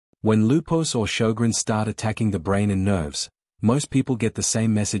When lupus or Sjogren start attacking the brain and nerves, most people get the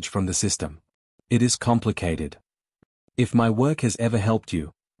same message from the system. It is complicated. If my work has ever helped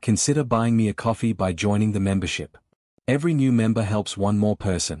you, consider buying me a coffee by joining the membership. Every new member helps one more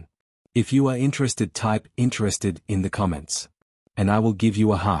person. If you are interested, type "interested" in the comments. And I will give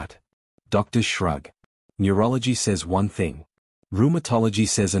you a heart. Doctors shrug. Neurology says one thing. Rheumatology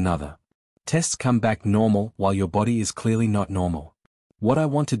says another. Tests come back normal while your body is clearly not normal. What I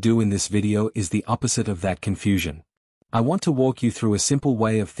want to do in this video is the opposite of that confusion. I want to walk you through a simple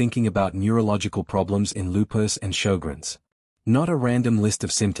way of thinking about neurological problems in lupus and Sjogren's. Not a random list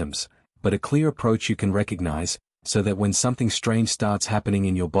of symptoms, but a clear approach you can recognize, so that when something strange starts happening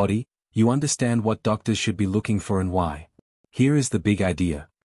in your body, you understand what doctors should be looking for and why. Here is the big idea.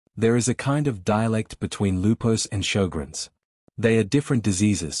 There is a kind of dialect between lupus and Sjogren's. They are different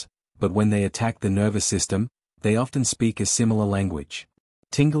diseases, but when they attack the nervous system, they often speak a similar language.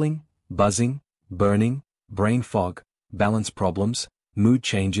 Tingling, buzzing, burning, brain fog, balance problems, mood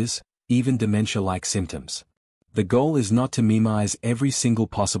changes, even dementia-like symptoms. The goal is not to minimize every single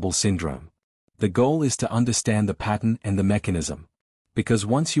possible syndrome. The goal is to understand the pattern and the mechanism. Because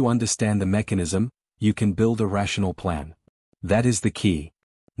once you understand the mechanism, you can build a rational plan. That is the key.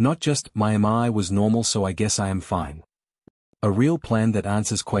 Not just, my MRI was normal so I guess I am fine. A real plan that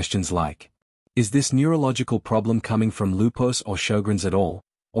answers questions like, is this neurological problem coming from lupus or Sjogren's at all,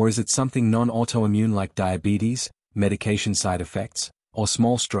 or is it something non-autoimmune like diabetes, medication side effects, or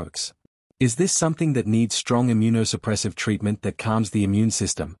small strokes? Is this something that needs strong immunosuppressive treatment that calms the immune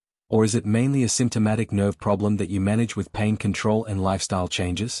system, or is it mainly a symptomatic nerve problem that you manage with pain control and lifestyle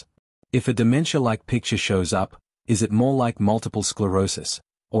changes? If a dementia-like picture shows up, is it more like multiple sclerosis,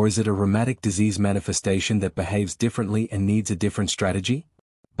 or is it a rheumatic disease manifestation that behaves differently and needs a different strategy?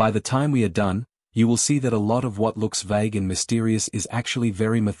 By the time we are done, you will see that a lot of what looks vague and mysterious is actually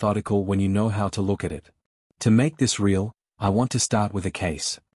very methodical when you know how to look at it. To make this real, I want to start with a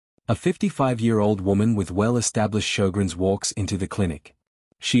case. A 55-year-old woman with well-established Sjogren's walks into the clinic.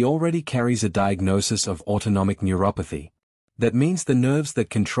 She already carries a diagnosis of autonomic neuropathy. That means the nerves that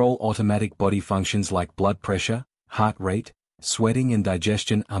control automatic body functions like blood pressure, heart rate, sweating and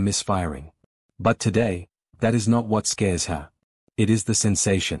digestion are misfiring. But today, that is not what scares her. It is the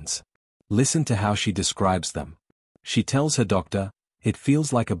sensations. Listen to how she describes them. She tells her doctor, "It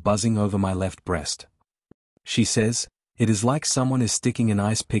feels like a buzzing over my left breast." She says, "It is like someone is sticking an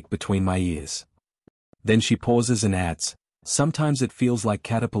ice pick between my ears." Then she pauses and adds, "Sometimes it feels like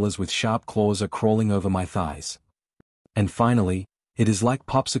caterpillars with sharp claws are crawling over my thighs." And finally, "It is like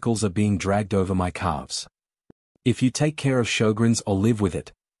popsicles are being dragged over my calves." If you take care of Sjogren's or live with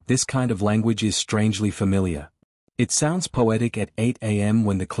it, this kind of language is strangely familiar. It sounds poetic at 8 a.m.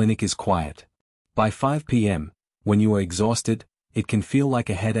 when the clinic is quiet. By 5 p.m., when you are exhausted, it can feel like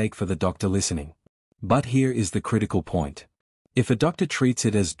a headache for the doctor listening. But here is the critical point. If a doctor treats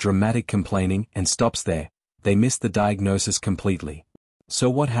it as dramatic complaining and stops there, they miss the diagnosis completely. So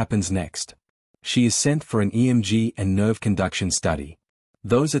what happens next? She is sent for an EMG and nerve conduction study.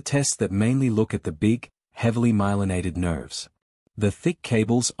 Those are tests that mainly look at the big, heavily myelinated nerves. The thick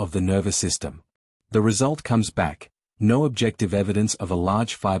cables of the nervous system. The result comes back, no objective evidence of a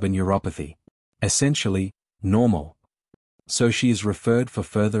large fiber neuropathy. Essentially, normal. So she is referred for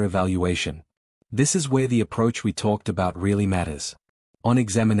further evaluation. This is where the approach we talked about really matters. On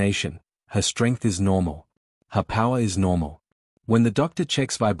examination, her strength is normal. Her power is normal. When the doctor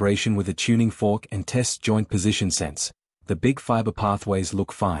checks vibration with a tuning fork and tests joint position sense, the big fiber pathways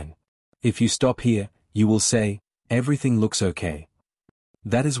look fine. If you stop here, you will say, everything looks okay.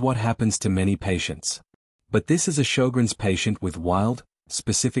 That is what happens to many patients. But this is a Sjogren's patient with wild,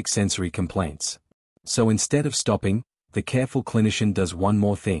 specific sensory complaints. So instead of stopping, the careful clinician does one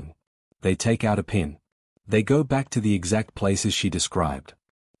more thing. They take out a pin. They go back to the exact places she described.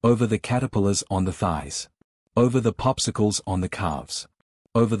 Over the caterpillars on the thighs. Over the popsicles on the calves.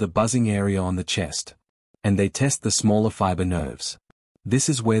 Over the buzzing area on the chest. And they test the smaller fiber nerves. This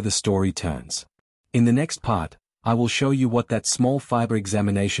is where the story turns. In the next part, I will show you what that small fiber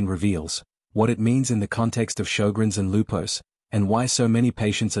examination reveals, what it means in the context of Sjogren's and lupus, and why so many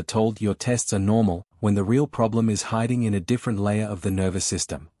patients are told your tests are normal, when the real problem is hiding in a different layer of the nervous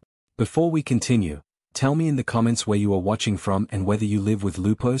system. Before we continue, tell me in the comments where you are watching from and whether you live with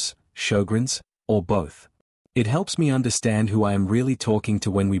lupus, Sjogren's, or both. It helps me understand who I am really talking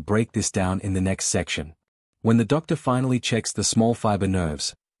to when we break this down in the next section. When the doctor finally checks the small fiber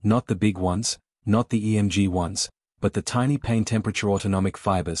nerves, not the big ones, not the EMG ones, but the tiny pain temperature autonomic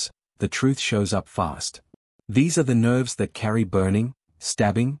fibers, the truth shows up fast. These are the nerves that carry burning,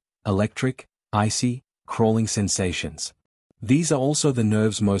 stabbing, electric, icy, crawling sensations. These are also the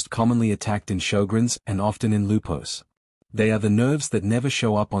nerves most commonly attacked in Sjogren's and often in lupus. They are the nerves that never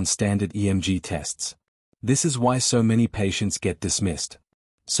show up on standard EMG tests. This is why so many patients get dismissed.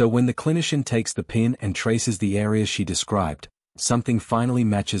 So when the clinician takes the pin and traces the area she described, something finally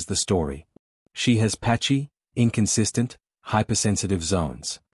matches the story. She has patchy, inconsistent, hypersensitive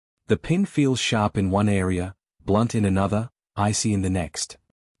zones. The pin feels sharp in one area, blunt in another, icy in the next.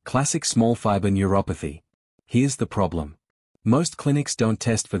 Classic small fiber neuropathy. Here's the problem. Most clinics don't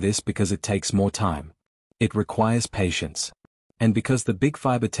test for this because it takes more time. It requires patience. And because the big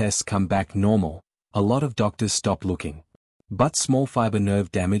fiber tests come back normal, a lot of doctors stop looking. But small fiber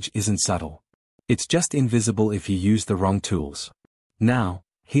nerve damage isn't subtle. It's just invisible if you use the wrong tools. Now,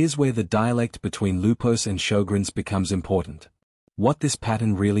 here's where the dialect between lupus and Sjogren's becomes important. What this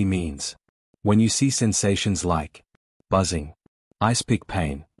pattern really means. When you see sensations like buzzing, ice pick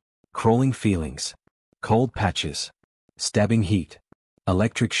pain, crawling feelings, cold patches, stabbing heat,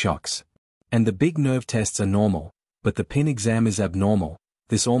 electric shocks, and the big nerve tests are normal, but the pin exam is abnormal,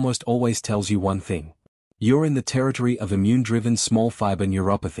 this almost always tells you one thing. You're in the territory of immune-driven small fiber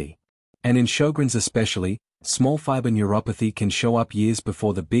neuropathy. And in Sjogren's especially, small fiber neuropathy can show up years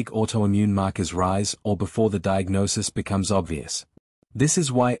before the big autoimmune markers rise or before the diagnosis becomes obvious. This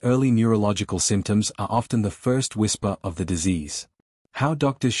is why early neurological symptoms are often the first whisper of the disease. How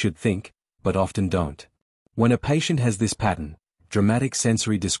doctors should think, but often don't. When a patient has this pattern, dramatic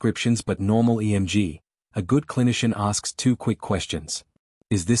sensory descriptions but normal EMG, a good clinician asks two quick questions.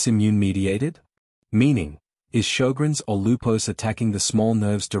 Is this immune-mediated? Meaning, is Sjogren's or lupus attacking the small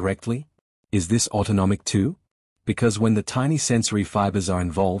nerves directly? Is this autonomic too? Because when the tiny sensory fibers are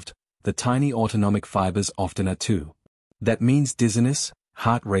involved, the tiny autonomic fibers often are too. That means dizziness,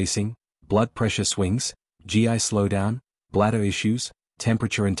 heart racing, blood pressure swings, GI slowdown, bladder issues,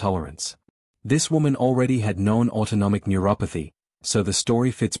 temperature intolerance. This woman already had known autonomic neuropathy, so the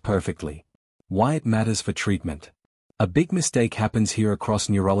story fits perfectly. Why it matters for treatment. A big mistake happens here across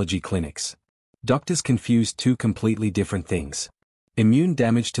neurology clinics. Doctors confuse two completely different things. Immune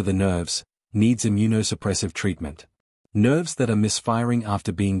damage to the nerves needs immunosuppressive treatment. Nerves that are misfiring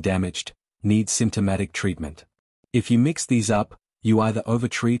after being damaged need symptomatic treatment. If you mix these up, you either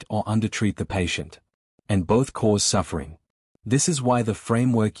overtreat or undertreat the patient. And both cause suffering. This is why the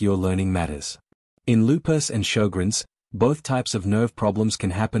framework you're learning matters. In lupus and Sjogren's, both types of nerve problems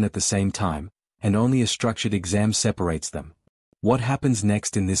can happen at the same time, and only a structured exam separates them. What happens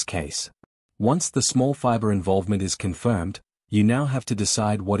next in this case? Once the small fiber involvement is confirmed, you now have to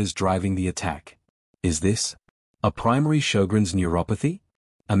decide what is driving the attack. Is this a primary Sjogren's neuropathy?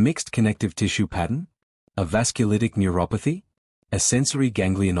 A mixed connective tissue pattern? A vasculitic neuropathy? A sensory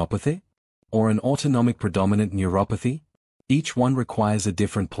ganglionopathy? Or an autonomic predominant neuropathy? Each one requires a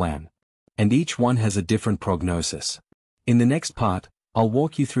different plan. And each one has a different prognosis. In the next part, I'll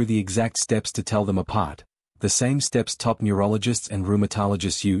walk you through the exact steps to tell them apart, the same steps top neurologists and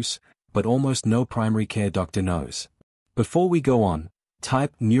rheumatologists use, but almost no primary care doctor knows. Before we go on,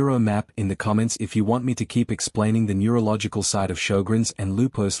 type neuromap in the comments if you want me to keep explaining the neurological side of Sjogren's and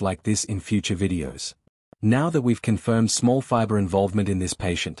lupus like this in future videos. Now that we've confirmed small fiber involvement in this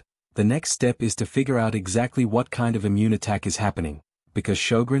patient, the next step is to figure out exactly what kind of immune attack is happening, because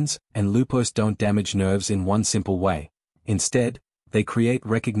Sjogren's and lupus don't damage nerves in one simple way. Instead, they create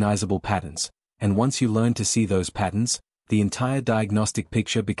recognizable patterns, and once you learn to see those patterns, the entire diagnostic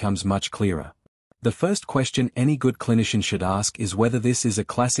picture becomes much clearer. The first question any good clinician should ask is whether this is a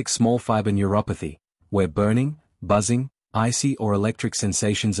classic small fiber neuropathy, where burning, buzzing, icy or electric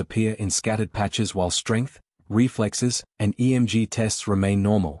sensations appear in scattered patches while strength, reflexes, and EMG tests remain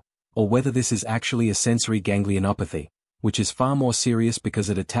normal, or whether this is actually a sensory ganglionopathy, which is far more serious because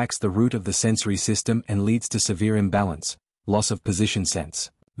it attacks the root of the sensory system and leads to severe imbalance, loss of position sense,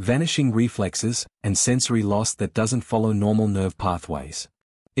 vanishing reflexes, and sensory loss that doesn't follow normal nerve pathways.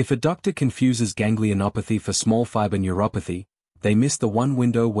 If a doctor confuses ganglionopathy for small fiber neuropathy, they miss the one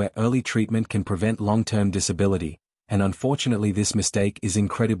window where early treatment can prevent long-term disability, and unfortunately this mistake is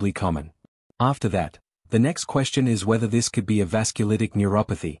incredibly common. After that, the next question is whether this could be a vasculitic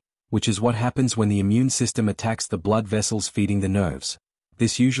neuropathy, which is what happens when the immune system attacks the blood vessels feeding the nerves.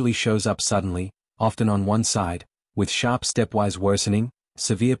 This usually shows up suddenly, often on one side, with sharp stepwise worsening,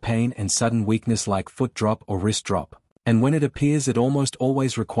 severe pain and sudden weakness like foot drop or wrist drop. And when it appears, it almost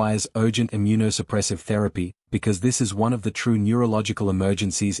always requires urgent immunosuppressive therapy, because this is one of the true neurological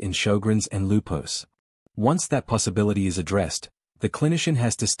emergencies in Sjogren's and lupus. Once that possibility is addressed, the clinician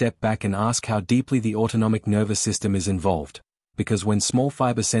has to step back and ask how deeply the autonomic nervous system is involved, because when small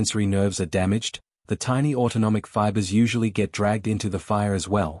fiber sensory nerves are damaged, the tiny autonomic fibers usually get dragged into the fire as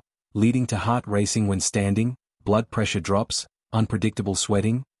well, leading to heart racing when standing, blood pressure drops, unpredictable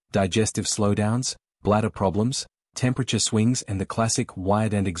sweating, digestive slowdowns, bladder problems, temperature swings, and the classic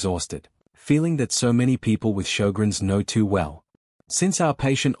wired and exhausted feeling that so many people with Sjogren's know too well. Since our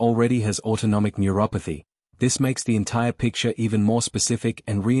patient already has autonomic neuropathy, this makes the entire picture even more specific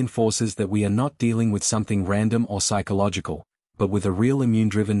and reinforces that we are not dealing with something random or psychological, but with a real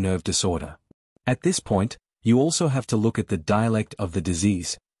immune-driven nerve disorder. At this point, you also have to look at the dialect of the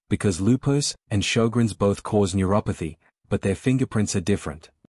disease, because Lupus and Sjogren's both cause neuropathy, but their fingerprints are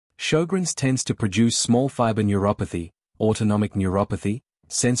different. Sjogren's tends to produce small fiber neuropathy, autonomic neuropathy,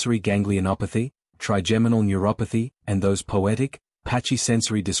 sensory ganglionopathy, trigeminal neuropathy, and those poetic, patchy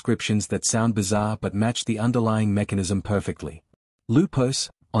sensory descriptions that sound bizarre but match the underlying mechanism perfectly. Lupus,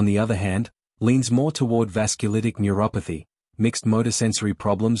 on the other hand, leans more toward vasculitic neuropathy, mixed motor sensory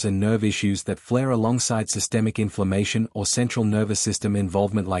problems and nerve issues that flare alongside systemic inflammation or central nervous system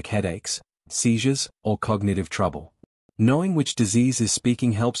involvement like headaches, seizures, or cognitive trouble. Knowing which disease is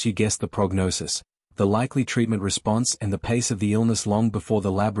speaking helps you guess the prognosis, the likely treatment response, and the pace of the illness long before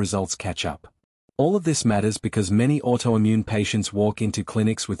the lab results catch up. All of this matters because many autoimmune patients walk into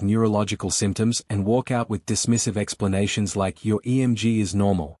clinics with neurological symptoms and walk out with dismissive explanations like "your EMG is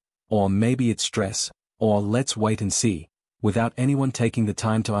normal," or "maybe it's stress," or "let's wait and see," without anyone taking the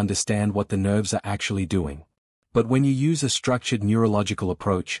time to understand what the nerves are actually doing. But when you use a structured neurological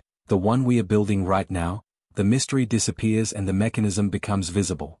approach, the one we are building right now, the mystery disappears and the mechanism becomes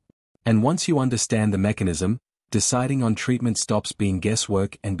visible. And once you understand the mechanism, deciding on treatment stops being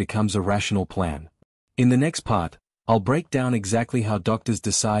guesswork and becomes a rational plan. In the next part, I'll break down exactly how doctors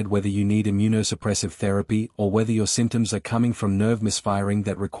decide whether you need immunosuppressive therapy or whether your symptoms are coming from nerve misfiring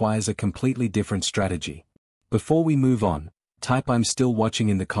that requires a completely different strategy. Before we move on, type "I'm still watching"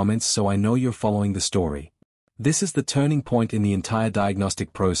 in the comments so I know you're following the story. This is the turning point in the entire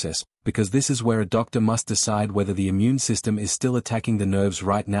diagnostic process, because this is where a doctor must decide whether the immune system is still attacking the nerves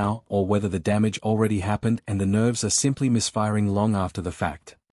right now or whether the damage already happened and the nerves are simply misfiring long after the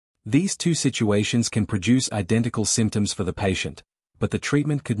fact. These two situations can produce identical symptoms for the patient, but the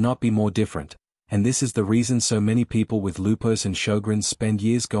treatment could not be more different, and this is the reason so many people with Lupus and Sjogren's spend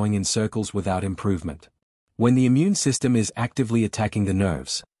years going in circles without improvement. When the immune system is actively attacking the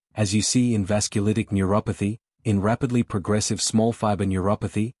nerves, as you see in vasculitic neuropathy, in rapidly progressive small fiber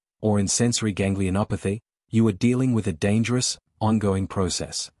neuropathy, or in sensory ganglionopathy, you are dealing with a dangerous, ongoing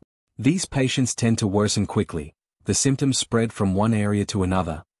process. These patients tend to worsen quickly, the symptoms spread from one area to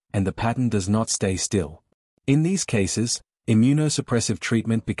another, and the pattern does not stay still. In these cases, immunosuppressive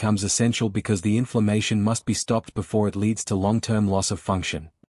treatment becomes essential because the inflammation must be stopped before it leads to long-term loss of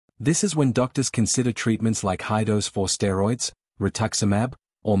function. This is when doctors consider treatments like high-dose for steroids, rituximab,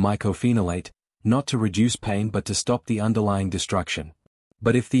 or mycophenolate, not to reduce pain but to stop the underlying destruction.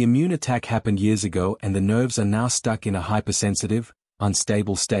 But if the immune attack happened years ago and the nerves are now stuck in a hypersensitive,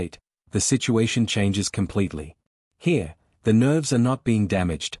 unstable state, the situation changes completely. Here, the nerves are not being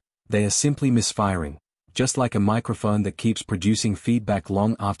damaged, they are simply misfiring, just like a microphone that keeps producing feedback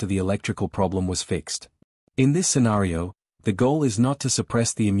long after the electrical problem was fixed. In this scenario, the goal is not to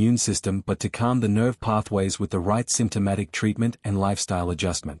suppress the immune system but to calm the nerve pathways with the right symptomatic treatment and lifestyle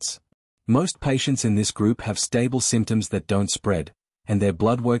adjustments. Most patients in this group have stable symptoms that don't spread, and their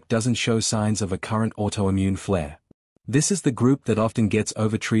blood work doesn't show signs of a current autoimmune flare. This is the group that often gets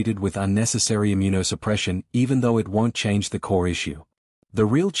overtreated with unnecessary immunosuppression even though it won't change the core issue. The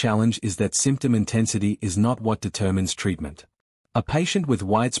real challenge is that symptom intensity is not what determines treatment. A patient with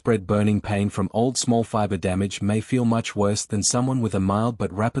widespread burning pain from old small fiber damage may feel much worse than someone with a mild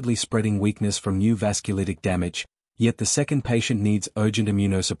but rapidly spreading weakness from new vasculitic damage, yet the second patient needs urgent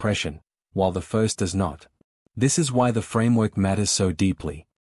immunosuppression, while the first does not. This is why the framework matters so deeply.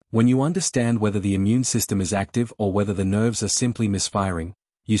 When you understand whether the immune system is active or whether the nerves are simply misfiring,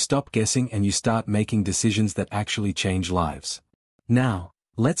 you stop guessing and you start making decisions that actually change lives. Now,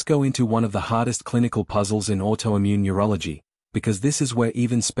 let's go into one of the hardest clinical puzzles in autoimmune neurology, because this is where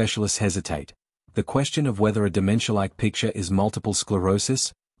even specialists hesitate. The question of whether a dementia-like picture is multiple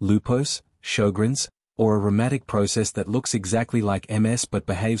sclerosis, lupus, Sjogren's, or a rheumatic process that looks exactly like MS but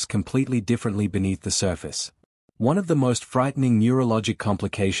behaves completely differently beneath the surface. One of the most frightening neurologic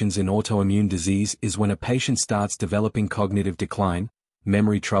complications in autoimmune disease is when a patient starts developing cognitive decline,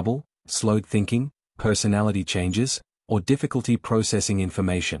 memory trouble, slowed thinking, personality changes, or difficulty processing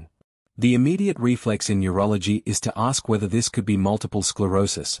information. The immediate reflex in neurology is to ask whether this could be multiple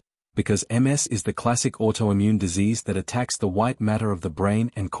sclerosis, because MS is the classic autoimmune disease that attacks the white matter of the brain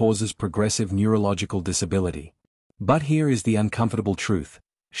and causes progressive neurological disability. But here is the uncomfortable truth.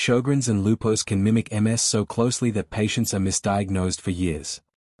 Sjogren's and lupus can mimic MS so closely that patients are misdiagnosed for years.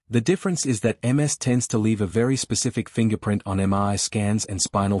 The difference is that MS tends to leave a very specific fingerprint on MRI scans and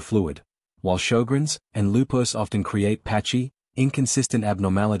spinal fluid, while Sjogren's and lupus often create patchy, inconsistent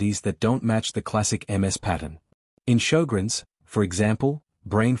abnormalities that don't match the classic MS pattern. In Sjogren's, for example,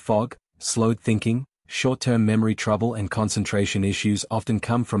 brain fog, slowed thinking, short-term memory trouble and concentration issues often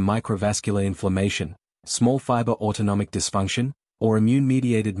come from microvascular inflammation, small fiber autonomic dysfunction, or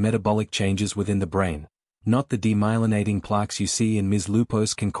immune-mediated metabolic changes within the brain. Not the demyelinating plaques you see in Ms.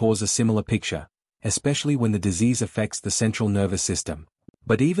 Lupus can cause a similar picture, especially when the disease affects the central nervous system.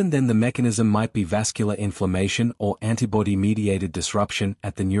 But even then the mechanism might be vascular inflammation or antibody-mediated disruption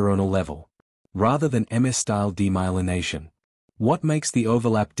at the neuronal level, rather than MS-style demyelination. What makes the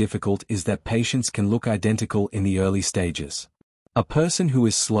overlap difficult is that patients can look identical in the early stages. A person who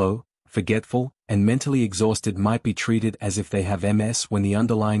is slow, forgetful, and mentally exhausted might be treated as if they have MS when the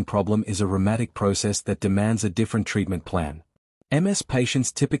underlying problem is a rheumatic process that demands a different treatment plan. MS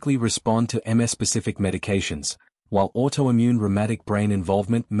patients typically respond to MS-specific medications, while autoimmune rheumatic brain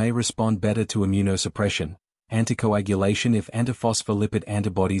involvement may respond better to immunosuppression, anticoagulation if antiphospholipid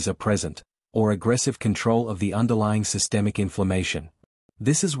antibodies are present, or aggressive control of the underlying systemic inflammation.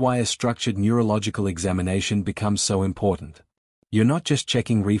 This is why a structured neurological examination becomes so important. You're not just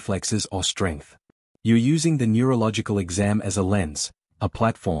checking reflexes or strength. You're using the neurological exam as a lens, a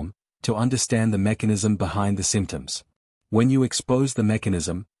platform, to understand the mechanism behind the symptoms. When you expose the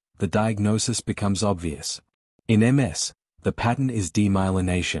mechanism, the diagnosis becomes obvious. In MS, the pattern is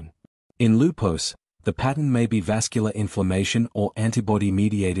demyelination. In lupus, the pattern may be vascular inflammation or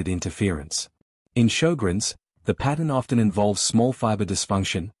antibody-mediated interference. In Sjogren's, the pattern often involves small fiber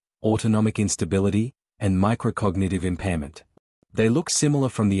dysfunction, autonomic instability, and microcognitive impairment. They look similar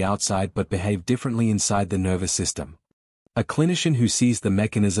from the outside but behave differently inside the nervous system. A clinician who sees the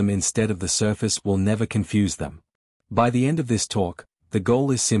mechanism instead of the surface will never confuse them. By the end of this talk, the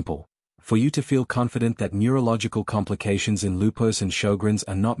goal is simple: for you to feel confident that neurological complications in lupus and Sjogren's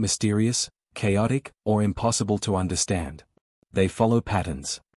are not mysterious, chaotic, or impossible to understand. They follow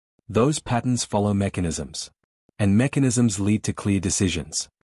patterns. Those patterns follow mechanisms. And mechanisms lead to clear decisions.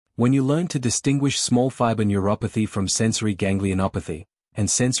 When you learn to distinguish small fiber neuropathy from sensory ganglionopathy, and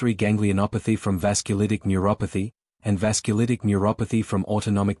sensory ganglionopathy from vasculitic neuropathy, and vasculitic neuropathy from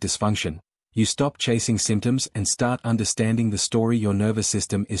autonomic dysfunction, you stop chasing symptoms and start understanding the story your nervous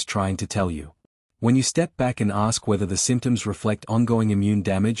system is trying to tell you. When you step back and ask whether the symptoms reflect ongoing immune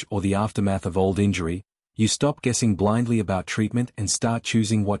damage or the aftermath of old injury, you stop guessing blindly about treatment and start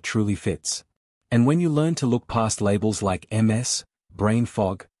choosing what truly fits. And when you learn to look past labels like MS, brain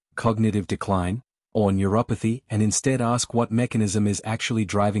fog, cognitive decline, or neuropathy and instead ask what mechanism is actually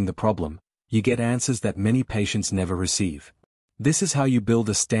driving the problem, you get answers that many patients never receive. This is how you build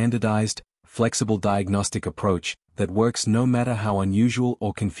a standardized, flexible diagnostic approach that works no matter how unusual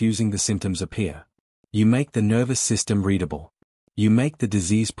or confusing the symptoms appear. You make the nervous system readable. You make the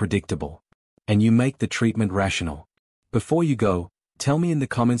disease predictable. And you make the treatment rational. Before you go, tell me in the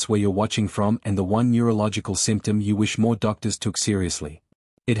comments where you're watching from and the one neurological symptom you wish more doctors took seriously.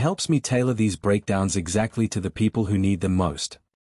 It helps me tailor these breakdowns exactly to the people who need them most.